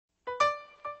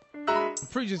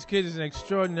Preacher's Kid is an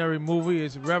extraordinary movie.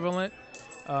 It's relevant.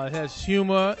 It has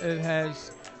humor. It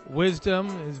has wisdom.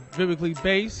 It's biblically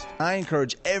based. I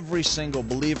encourage every single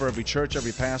believer, every church,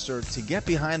 every pastor to get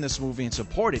behind this movie and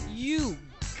support it. You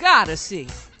gotta see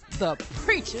The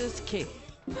Preacher's Kid.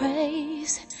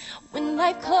 Praise when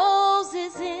life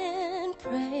closes in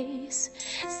praise.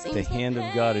 The hand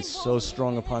of God is so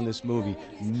strong upon this movie.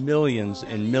 Millions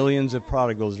and millions of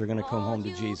prodigals are going to come home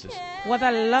to Jesus. What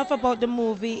I love about the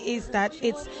movie is that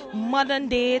it's modern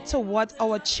day to what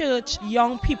our church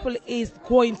young people is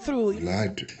going through. You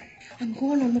lied to me. I'm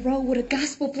going on the road with a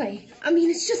gospel play. I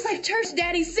mean, it's just like church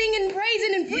daddy singing,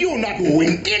 praising, and You're not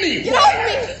going anywhere. Get off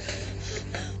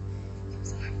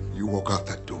me! You walk out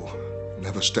that door.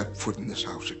 Never step foot in this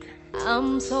house again.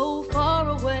 I'm so far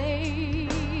away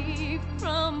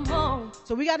from home.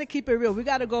 So we got to keep it real. We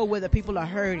got to go where the people are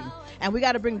hurting. And we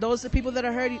got to bring those people that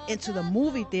are hurting into the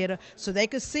movie theater so they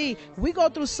could see we go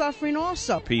through suffering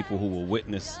also. People who will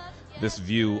witness this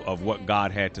view of what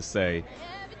God had to say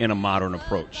in a modern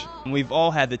approach. We've all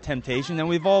had the temptation, and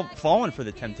we've all fallen for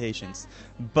the temptations.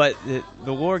 But the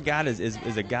Lord God is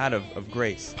a God of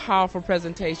grace. Powerful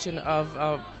presentation of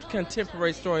a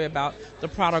contemporary story about the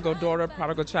prodigal daughter,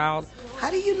 prodigal child. How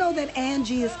do you know that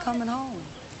Angie is coming home?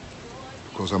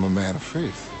 Because I'm a man of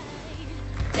faith.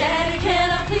 Daddy, can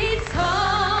I please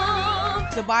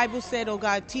come? The Bible said, oh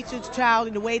God, teach a child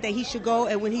in the way that he should go,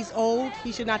 and when he's old,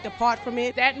 he should not depart from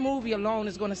it. That movie alone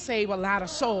is going to save a lot of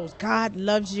souls. God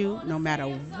loves you no matter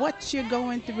what you're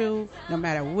going through, no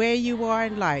matter where you are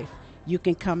in life, you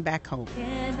can come back home.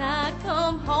 Can I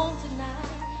come home tonight?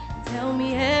 Tell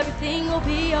me everything will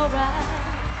be alright.